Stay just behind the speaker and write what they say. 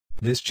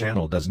This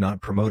channel does not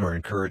promote or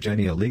encourage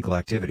any illegal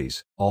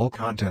activities. All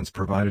contents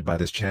provided by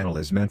this channel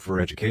is meant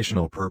for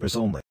educational purpose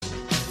only.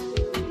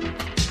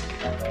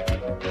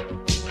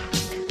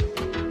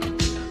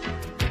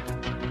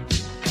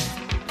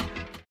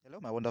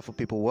 My wonderful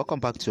people, welcome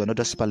back to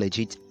another super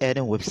legit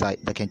earning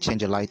website that can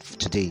change your life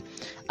today.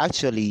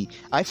 Actually,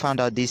 I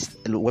found out this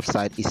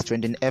website is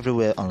trending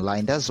everywhere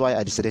online. That's why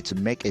I decided to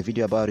make a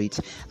video about it.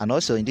 And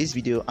also in this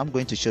video, I'm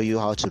going to show you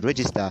how to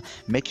register,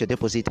 make your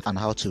deposit, and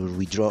how to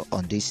withdraw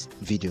on this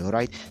video.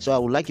 Right, so I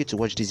would like you to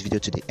watch this video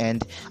to the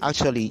end.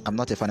 Actually, I'm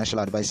not a financial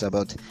advisor,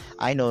 but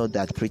I know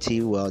that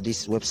pretty well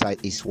this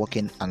website is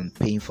working and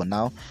paying for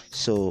now.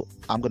 So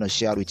I'm going to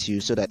share with you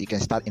so that you can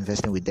start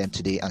investing with them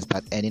today and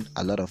start earning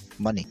a lot of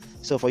money.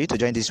 So for you to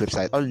join this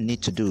website, all you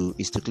need to do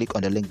is to click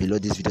on the link below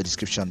this video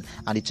description,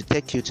 and it will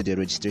take you to the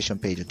registration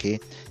page. Okay,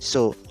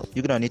 so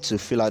you're gonna need to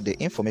fill out the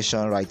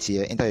information right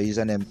here, enter your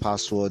username,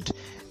 password,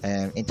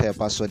 enter your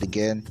password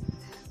again,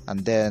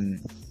 and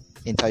then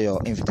enter your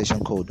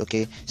invitation code.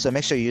 Okay, so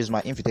make sure you use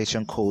my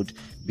invitation code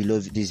below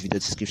this video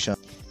description.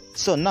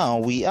 So now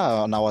we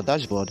are on our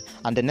dashboard,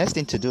 and the next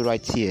thing to do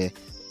right here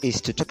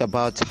is to talk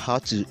about how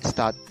to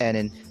start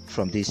earning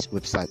from this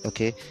website.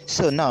 Okay,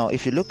 so now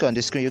if you look on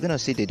the screen, you're gonna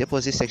see the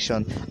deposit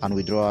section and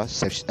withdrawal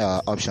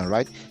option,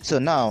 right? So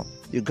now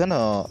you're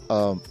gonna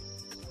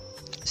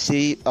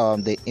see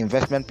the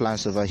investment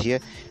plans over here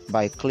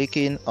by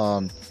clicking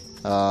on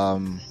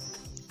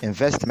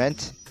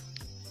investment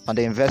on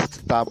the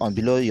invest tab on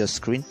below your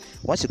screen.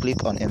 Once you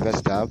click on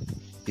invest tab,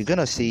 you're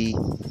gonna see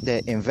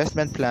the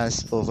investment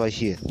plans over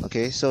here.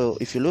 Okay, so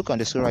if you look on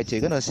the screen right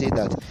here, you're gonna see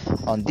that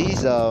on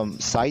this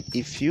site,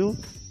 if you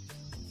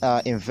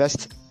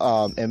invest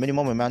a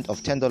minimum amount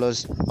of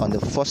 $10 on the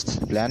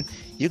first plan,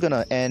 you're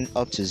gonna earn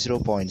up to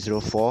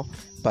 0.04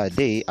 per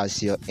day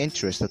as your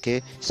interest.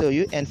 Okay, so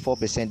you earn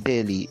 4%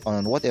 daily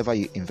on whatever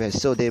you invest.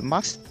 So the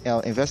max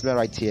investment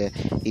right here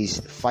is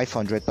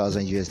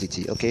 500,000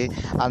 USDT. Okay,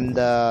 and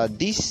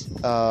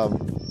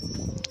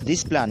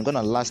this plan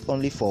gonna last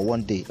only for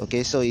 1 day.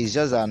 Okay, so it's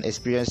just an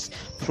experience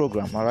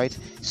program. All right,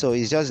 so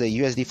it's just a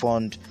USD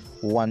fund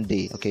 1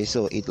 day. Okay,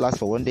 so it lasts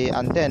for 1 day,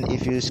 and then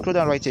if you scroll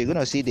down right here, you're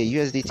gonna see the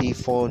USDT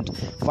fund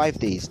 5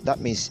 days. That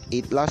means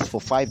it lasts for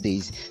 5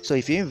 days. So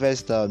if you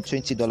invest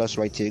 $20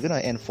 right here, you're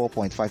gonna earn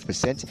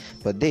 4.5%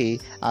 per day,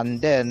 and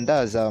then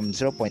that's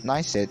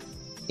 0.9 cents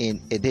in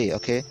a day.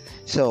 Okay,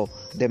 so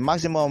the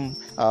maximum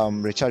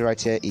recharge right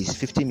here is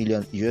 50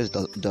 million US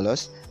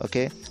dollars.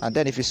 Okay, and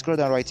then if you scroll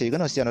down right here, you're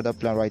gonna see another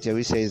plan right here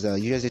which says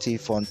USDT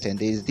fund 10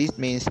 days. This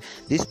means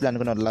this plan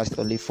gonna last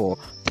only for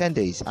 10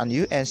 days, and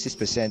you earn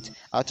 6%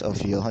 out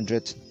of your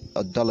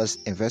 $100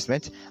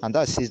 investment, and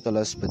that's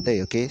 $6 per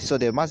day. Okay, so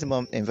the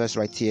maximum invest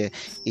right here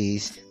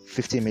is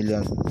 50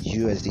 million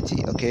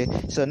USDT. Okay,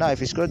 so now if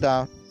you scroll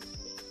down,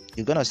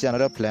 you're gonna see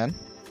another plan.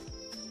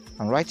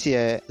 And right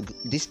here,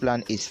 this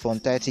plan is for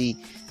 30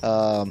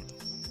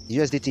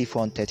 USDT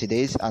for 30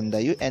 days, and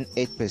you earn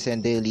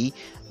 8% daily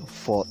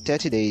for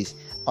 30 days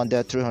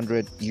under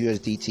 300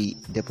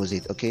 USDT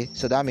deposit. Okay,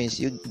 so that means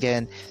you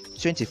gain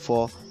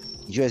 24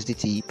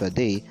 USDT per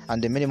day,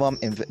 and the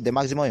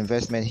maximum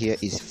investment here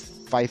is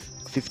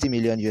 50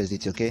 million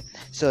USDT. Okay,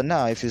 so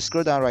now if you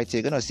scroll down right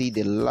here, you're gonna see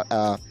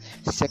the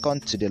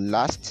second to the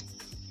last,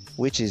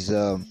 which is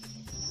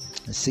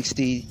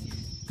 60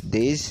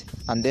 days,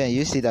 and then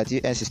you see that you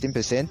earn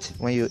 16%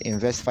 when you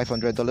invest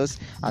 $500,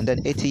 and then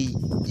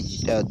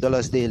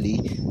 $80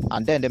 daily,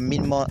 and then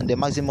the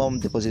maximum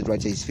deposit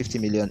right here is 50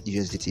 million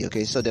USDT.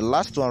 Okay, so the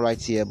last one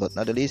right here, but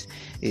not the least,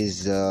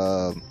 is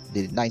the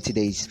 90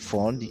 days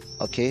fund.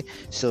 Okay,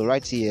 so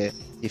right here,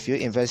 if you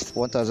invest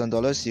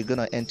 $1,000, you're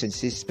gonna earn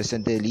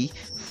 26% daily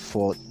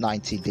for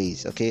 90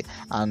 days. Okay,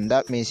 and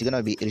that means you're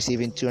gonna be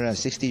receiving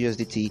 260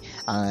 USDT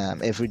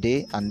every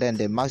day, and then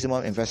the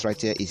maximum invest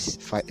right here is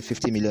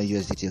 50 million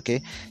USDT.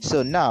 Okay,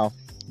 so now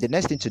the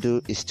next thing to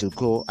do is to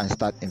go and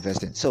start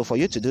investing. So for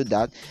you to do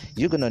that,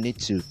 you're gonna need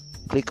to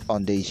click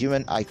on the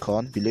human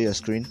icon below your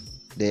screen,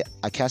 the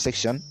account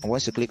section, and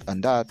once you click on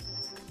that,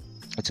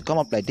 it will come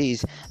up like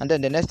this, and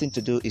then the next thing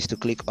to do is to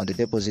click on the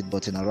deposit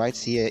button. All right,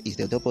 here is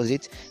the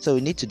deposit, so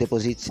we need to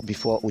deposit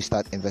before we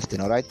start investing.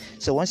 All right,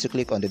 so once you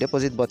click on the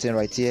deposit button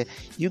right here,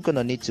 you're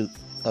gonna need to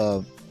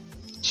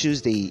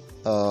choose the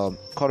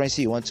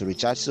currency you want to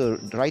recharge. So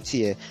right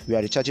here we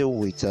are recharging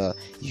with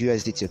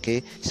USDT.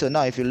 Okay, so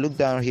now if you look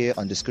down here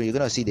on the screen, you're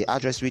gonna see the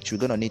address which we're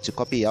gonna need to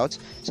copy out.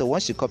 So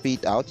once you copy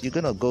it out, you're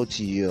gonna go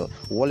to your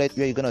wallet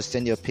where you're gonna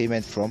send your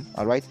payment from.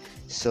 All right,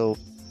 so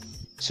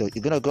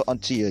you're gonna go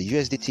onto your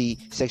USDT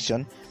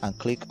section and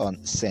click on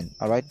send.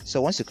 All right,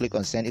 so once you click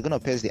on send, you're gonna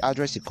paste the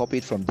address you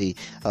copied from the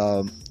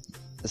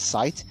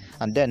site,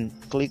 and then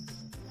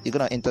you're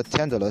gonna enter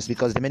 $10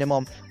 because the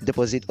minimum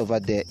deposit over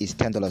there is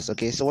 $10.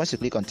 Okay, so once you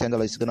click on $10,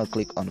 you're gonna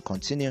click on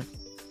continue.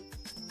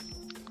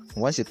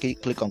 Once you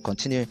click on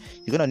continue,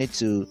 you're gonna need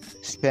to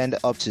spend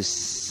up to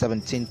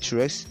 17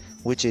 trades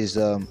which is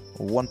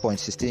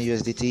 1.16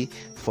 USDT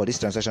for this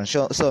transaction.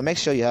 So make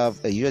sure you have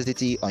a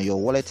USDT on your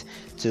wallet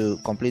to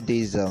complete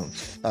this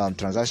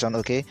transaction,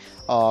 okay?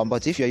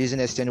 But if you're using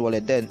exchange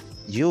wallet, then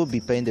you'll be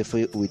paying the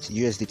fee with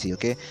USDT,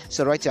 okay?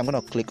 So right here I'm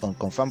going to click on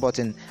confirm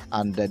button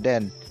and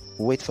then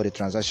wait for the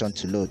transaction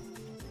to load.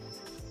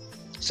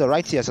 So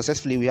right here,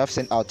 successfully we have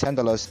sent out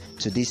 $10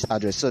 to this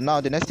address. So now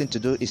the next thing to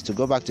do is to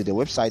go back to the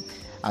website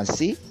and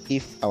see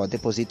if our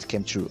deposit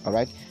came through. All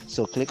right,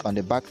 so click on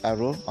the back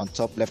arrow on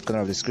top left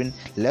corner of the screen.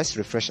 Let's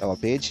refresh our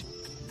page.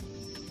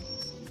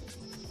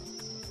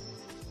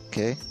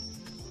 Okay.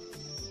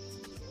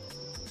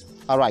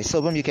 All right,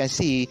 so boom, you can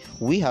see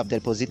we have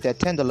deposited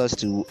 $10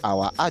 to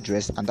our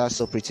address, and that's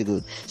so pretty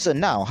good. So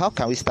now how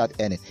can we start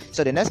earning?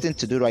 So the next thing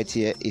to do right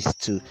here is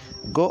to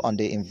go on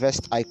the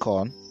invest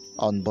icon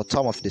on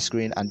bottom of the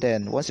screen, and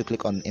then once you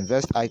click on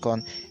invest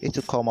icon, it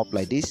will come up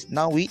like this.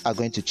 Now we are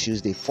going to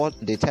choose the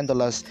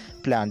 $10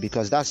 plan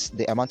because that's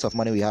the amount of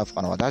money we have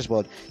on our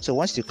dashboard. So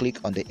once you click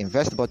on the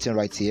invest button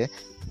right here,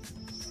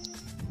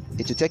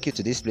 it will take you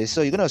to this place.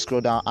 So you're going to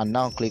scroll down and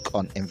now click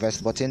on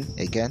invest button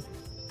again,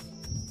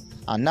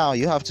 and now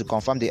you have to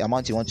confirm the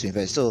amount you want to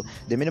invest. So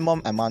the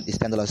minimum amount is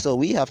 $10. So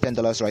we have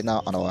 $10 right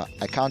now on our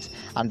account,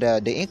 and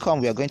the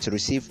income we are going to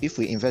receive if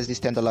we invest this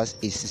 $10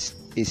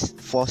 is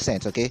 4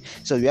 cents. Okay,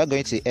 so we are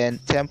going to earn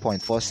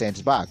 10.4 cents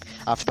back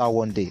after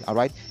 1 day. All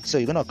right, so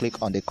you're going to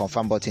click on the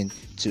confirm button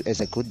to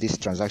execute this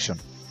transaction.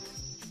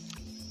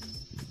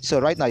 So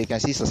right now you can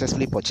see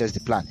successfully purchased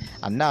the plan,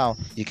 and now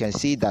you can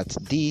see that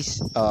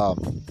this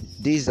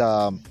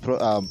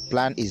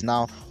plan is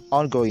now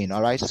ongoing.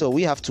 All right, so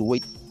we have to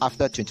wait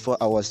after 24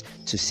 hours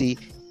to see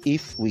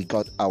if we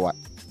got our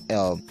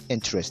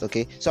interest.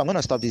 Okay, so I'm going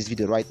to stop this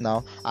video right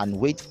now and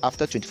wait.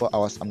 After 24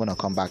 hours I'm going to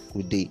come back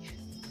with the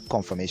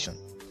confirmation.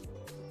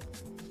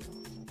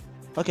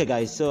 Okay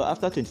guys, so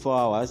after 24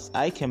 hours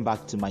I came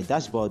back to my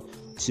dashboard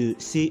to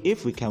see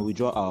if we can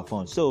withdraw our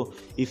funds. So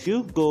if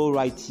you go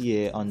right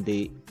here on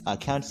the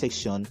account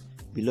section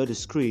below the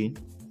screen,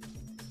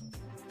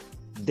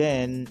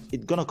 then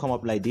it's gonna come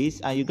up like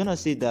this, and you're gonna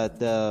see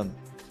that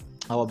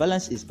our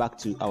balance is back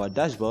to our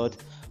dashboard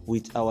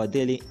with our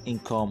daily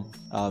income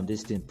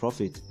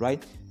profit,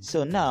 right?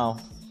 So now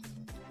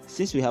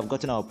since we have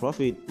gotten our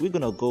profit, we're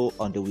gonna go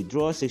on the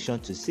withdrawal section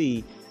to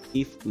see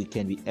if we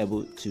can be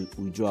able to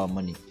withdraw our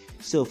money.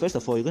 So first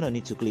of all, you're gonna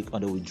need to click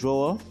on the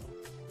withdrawal.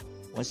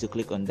 Once you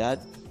click on that,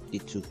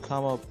 it will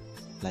come up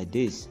like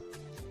this.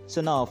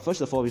 So now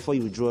first of all, before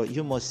you withdraw,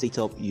 you must set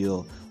up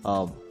your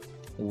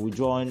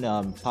withdrawing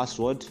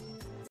password.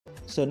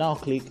 So now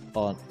click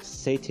on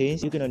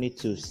settings. You're gonna need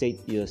to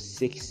set your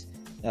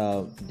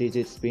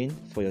 6-digit PIN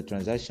for your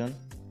transaction.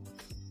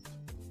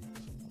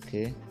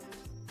 Okay,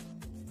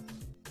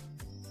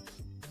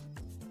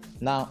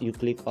 now you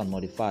click on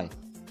modify.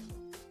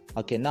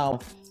 Okay, now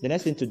the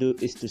next thing to do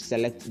is to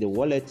select the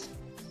wallet.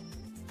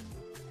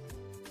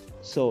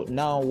 So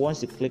now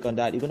once you click on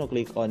that, you're going to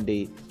click on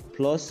the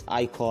plus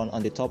icon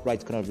on the top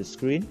right corner of the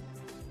screen.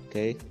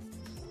 Okay,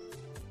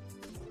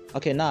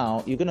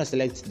 now you're going to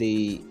select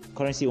the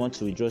currency you want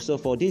to withdraw. So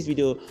for this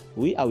video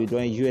we are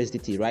withdrawing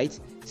USDT, right?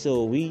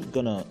 So we're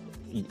gonna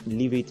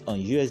leave it on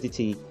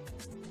USDT,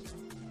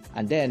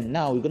 and then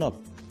now we're gonna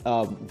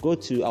go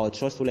to our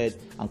Trust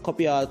wallet and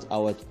copy out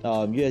our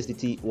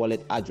USDT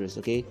wallet address.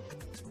 Okay,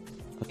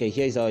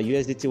 here is our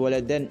USDT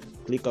wallet. Then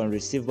click on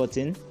receive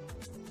button,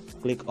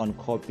 click on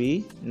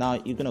copy. Now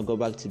you're gonna go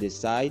back to the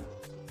side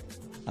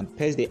and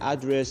paste the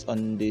address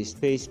on the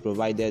space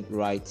provided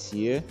right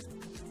here.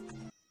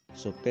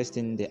 So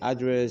pasting the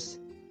address,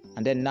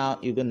 and then now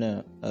you're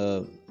gonna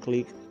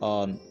click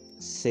on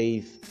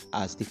save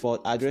as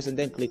default address, and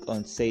then click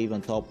on save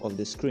on top of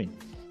the screen.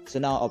 So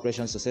now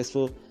operation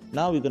successful.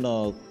 Now we're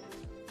gonna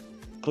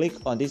click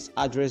on this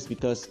address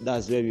because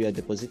that's where we are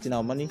depositing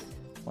our money.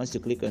 Once you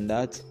click on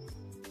that,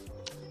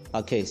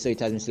 okay, so it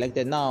has been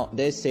selected. Now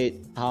they say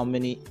how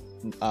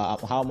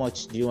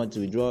much do you want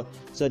to withdraw.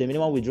 So the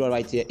minimum withdrawal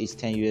right here is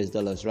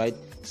 $10, right?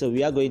 So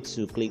we are going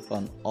to click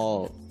on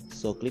all.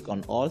 So click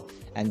on all,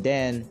 and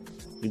then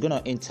you're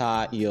gonna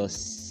enter your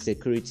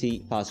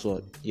security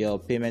password, your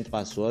payment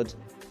password,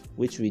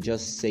 which we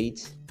just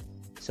set.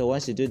 So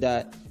once you do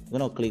that, you're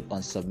gonna click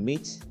on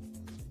submit.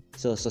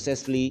 So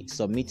successfully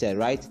submitted,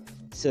 right?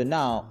 So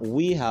now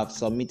we have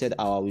submitted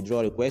our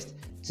withdrawal request.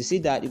 To see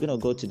that, you're gonna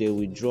go to the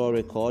withdrawal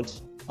record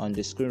on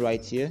the screen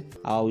right here.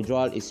 Our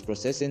withdrawal is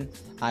processing,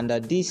 and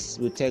this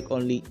will take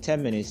only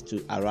 10 minutes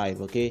to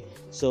arrive. Okay,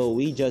 so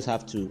we just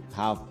have to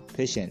have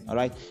patience. All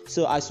right,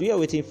 so as we are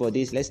waiting for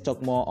this, let's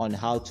talk more on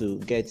how to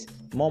get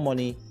more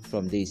money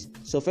from this.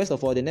 So first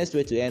of all, the next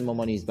way to earn more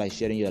money is by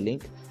sharing your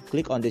link.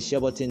 Click on the share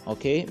button,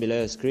 okay, below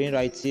your screen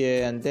right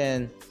here, and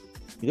then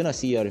you're gonna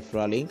see your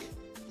referral link.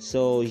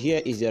 So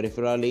here is your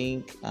referral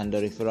link and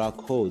the referral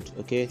code.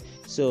 Okay,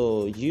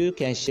 so you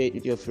can share it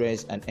with your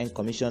friends and earn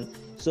commission.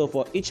 So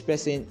for each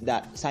person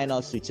that sign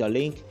up with your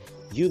link,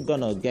 you're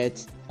gonna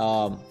get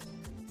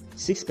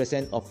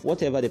 6% of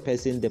whatever the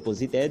person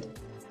deposited.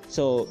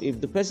 So if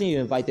the person you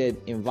invited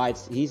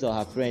invites his or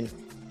her friend,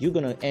 you're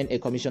gonna earn a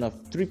commission of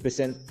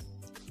 3%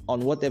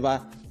 on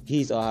whatever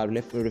his or her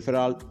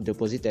referral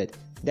deposited.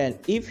 Then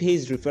if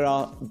his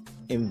referral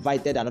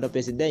invited another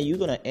person, then you're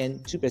gonna earn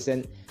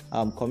 2%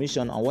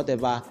 commission on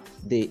whatever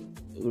the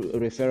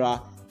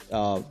referral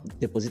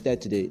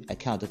deposited to the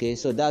account. Okay,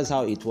 so that's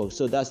how it works.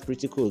 So that's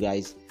pretty cool,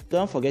 guys.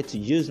 Don't forget to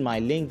use my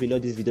link below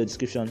this video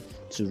description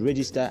to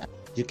register.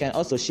 You can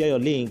also share your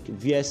link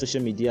via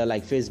social media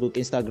like Facebook,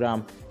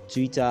 Instagram,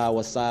 Twitter,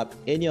 WhatsApp,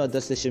 any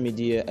other social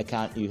media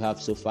account you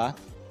have so far.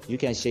 You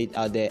can share it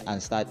out there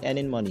and start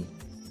earning money.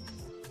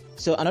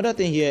 So another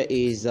thing here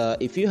is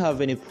if you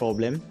have any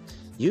problem,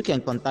 you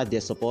can contact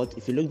their support.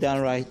 If you look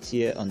down right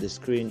here on the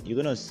screen,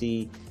 you're gonna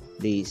see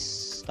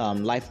this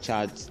live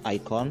chat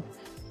icon.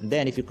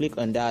 Then if you click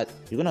on that,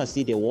 you're gonna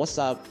see the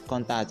WhatsApp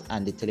contact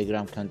and the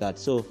Telegram contact.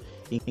 So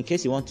in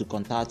case you want to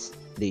contact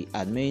the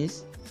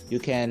admins, you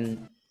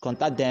can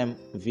contact them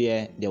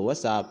via the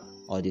WhatsApp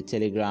or the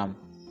Telegram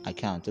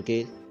account.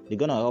 Okay, they're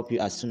gonna help you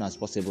as soon as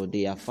possible.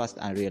 They are fast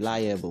and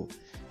reliable.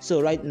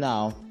 So right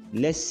now,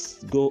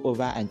 let's go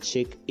over and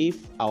check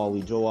if our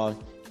withdrawal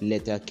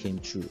letter came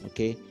through.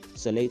 Okay,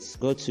 so let's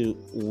go to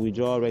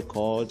withdrawal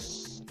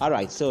records. All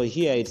right, so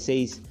here it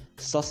says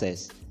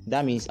success.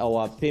 That means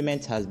our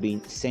payment has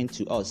been sent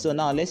to us. So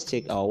now let's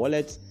check our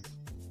wallet.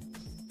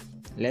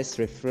 Let's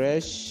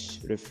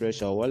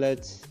refresh our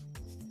wallet,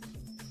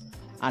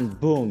 and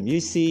boom, you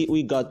see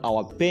we got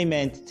our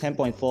payment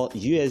 10.4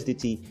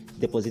 USDT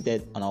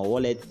deposited on our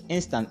wallet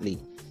instantly.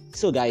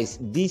 So guys,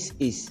 this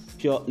is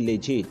pure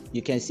legit.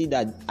 You can see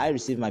that I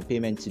received my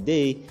payment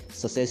today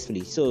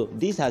successfully. So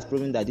this has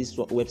proven that this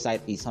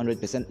website is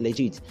 100%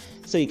 legit.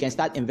 So you can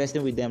start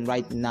investing with them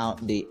right now.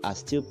 They are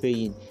still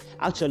paying.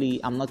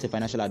 Actually, I'm not a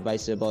financial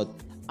advisor, but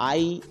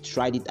I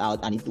tried it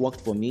out and it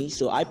worked for me.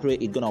 So I pray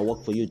it's gonna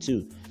work for you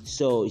too.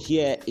 So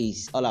here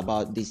is all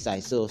about this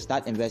site. So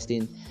start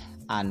investing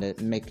and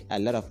make a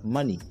lot of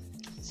money.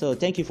 So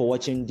thank you for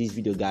watching this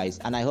video, guys,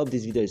 and I hope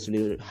this video is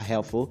really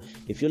helpful.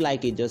 If you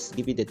like it, just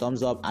give it a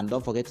thumbs up and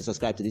don't forget to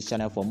subscribe to this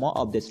channel for more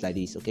updates like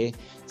this. Okay,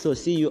 so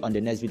see you on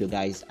the next video,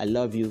 guys. I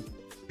love you.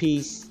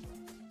 Peace.